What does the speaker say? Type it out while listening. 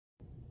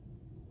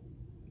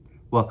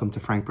Welcome to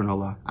Frank Bruno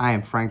Law. I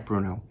am Frank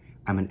Bruno.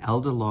 I'm an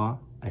elder law,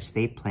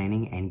 estate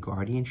planning, and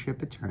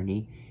guardianship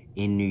attorney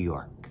in New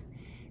York.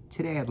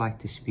 Today I'd like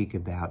to speak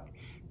about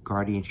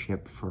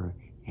guardianship for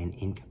an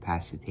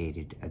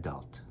incapacitated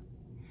adult.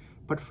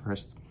 But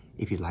first,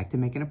 if you'd like to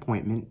make an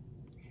appointment,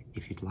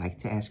 if you'd like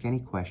to ask any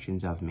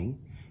questions of me,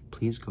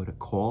 please go to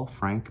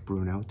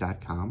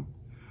callfrankbruno.com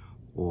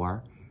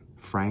or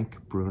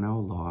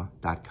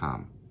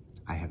frankbrunolaw.com.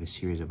 I have a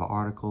series of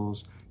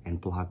articles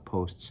and blog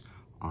posts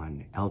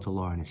on elder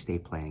law and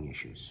estate planning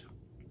issues.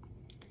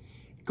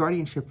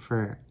 Guardianship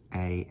for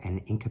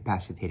an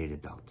incapacitated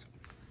adult.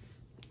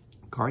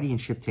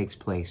 Guardianship takes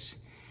place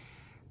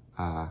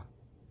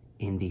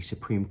in the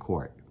Supreme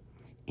Court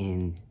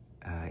and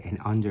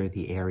under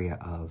the area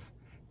of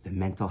the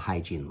mental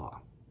hygiene law.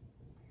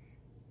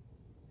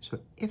 So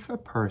if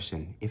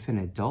an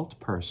adult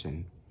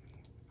person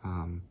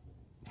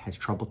has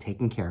trouble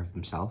taking care of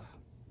themselves,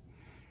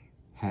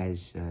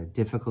 has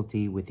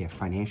difficulty with their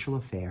financial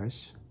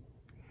affairs,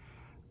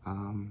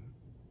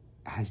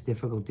 has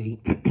difficulty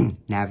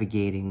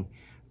navigating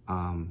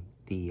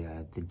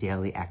the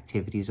daily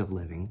activities of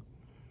living,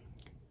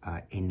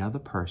 another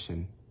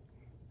person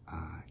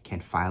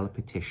can file a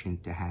petition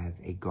to have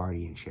a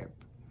guardianship.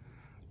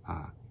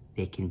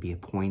 They can be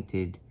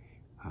appointed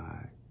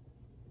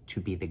to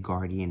be the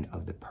guardian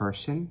of the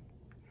person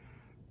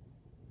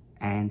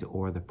and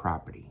or the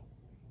property.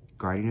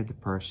 Guardian of the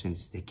person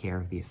is to take care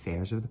of the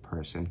affairs of the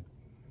person,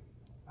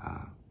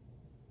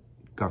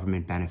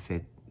 government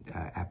benefit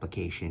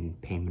application,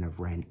 payment of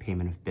rent,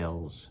 payment of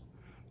bills,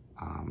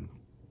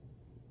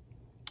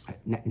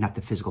 not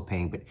the physical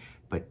paying,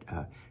 but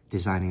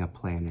designing a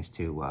plan as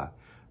to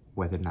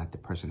whether or not the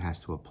person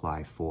has to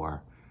apply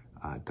for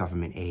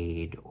government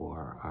aid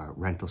or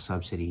rental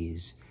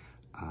subsidies,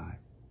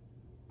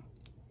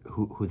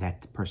 who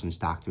that person's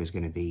doctor is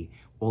going to be,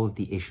 all of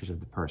the issues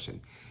of the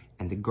person.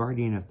 And the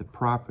guardian of the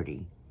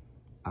property,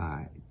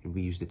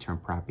 we use the term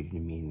property to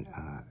mean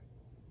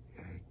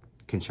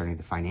concerning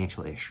the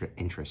financial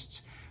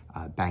interests,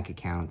 bank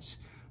accounts,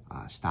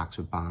 stocks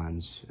or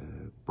bonds,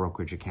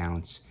 brokerage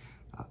accounts,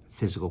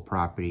 physical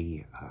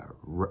property,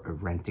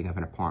 renting of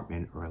an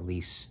apartment or a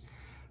lease.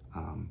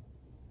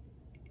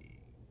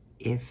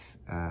 If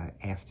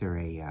after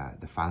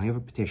the filing of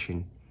a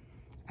petition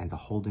and the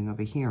holding of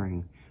a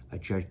hearing, a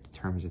judge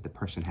determines that the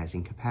person has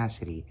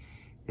incapacity,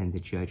 then the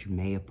judge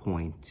may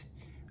appoint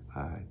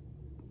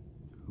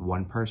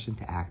one person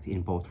to act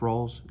in both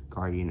roles,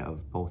 guardian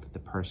of both the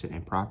person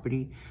and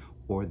property,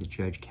 or the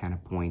judge can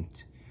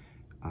appoint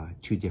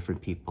two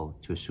different people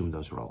to assume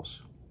those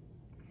roles.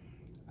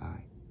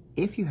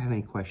 If you have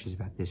any questions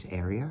about this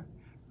area,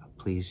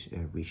 please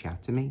reach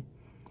out to me.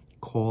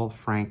 Call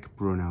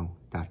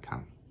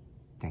frankbruno.com.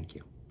 Thank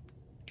you.